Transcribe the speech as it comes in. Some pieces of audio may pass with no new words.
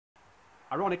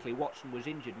Ironically, Watson was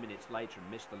injured minutes later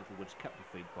and missed the Littlewoods Cup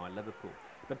defeat by Liverpool.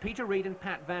 But Peter Reid and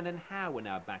Pat Van den Hauwe were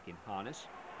now back in harness.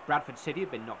 Bradford City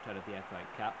had been knocked out of the FA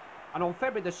Cup. And on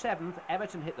February the 7th,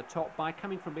 Everton hit the top by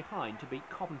coming from behind to beat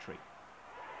Coventry.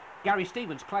 Gary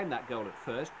Stevens claimed that goal at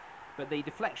first, but the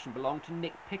deflection belonged to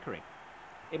Nick Pickering.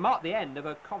 It marked the end of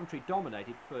a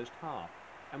Coventry-dominated first half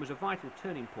and was a vital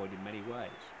turning point in many ways.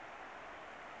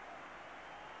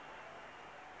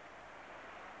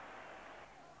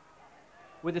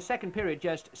 With the second period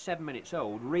just 7 minutes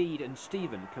old, Reid and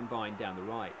Stephen combined down the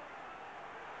right.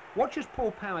 Watch as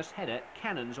Paul Power's header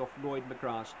cannons off Lloyd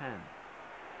McGrath's hand.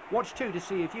 Watch too to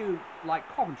see if you, like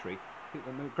Coventry, think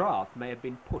that McGrath may have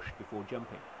been pushed before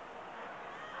jumping.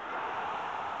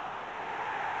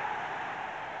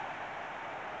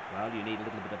 Well, you need a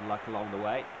little bit of luck along the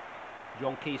way.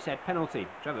 John Key said penalty.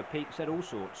 Trevor Peake said all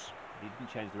sorts. He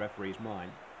didn't change the referee's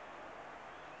mind.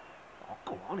 Oh,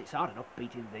 go on, it's hard enough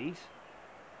beating these.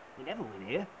 We never win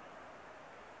here.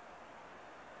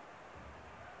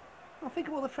 Well, think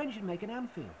of all the friends you'd make in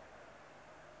Anfield.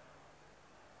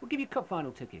 We'll give you a cup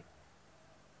final ticket.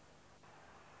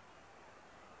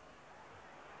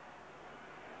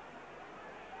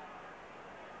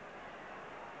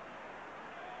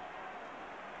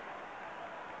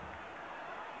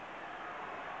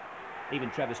 Even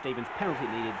Trevor Stevens' penalty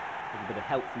needed a little bit of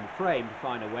help from the frame to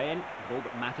find a way in. And all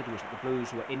that mattered was that the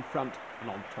Blues were in front and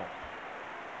on top.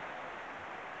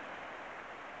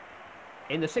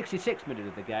 In the 66th minute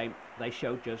of the game, they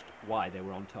showed just why they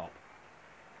were on top.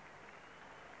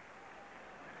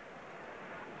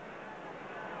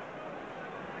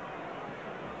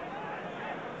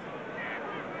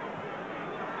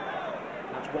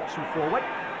 That's Watson forward.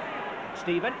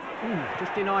 Stephen,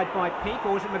 just denied by Peake,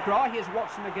 or was it McGrath? Here's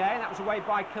Watson again. That was away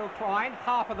by Kilcline.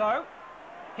 Harper though.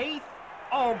 Heath.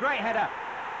 Oh, great header.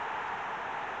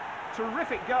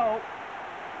 Terrific goal.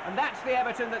 And that's the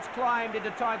Everton that's climbed into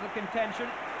title contention.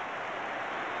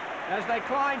 As they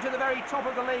climb to the very top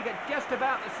of the league at just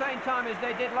about the same time as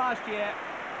they did last year.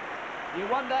 You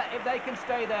wonder if they can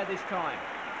stay there this time.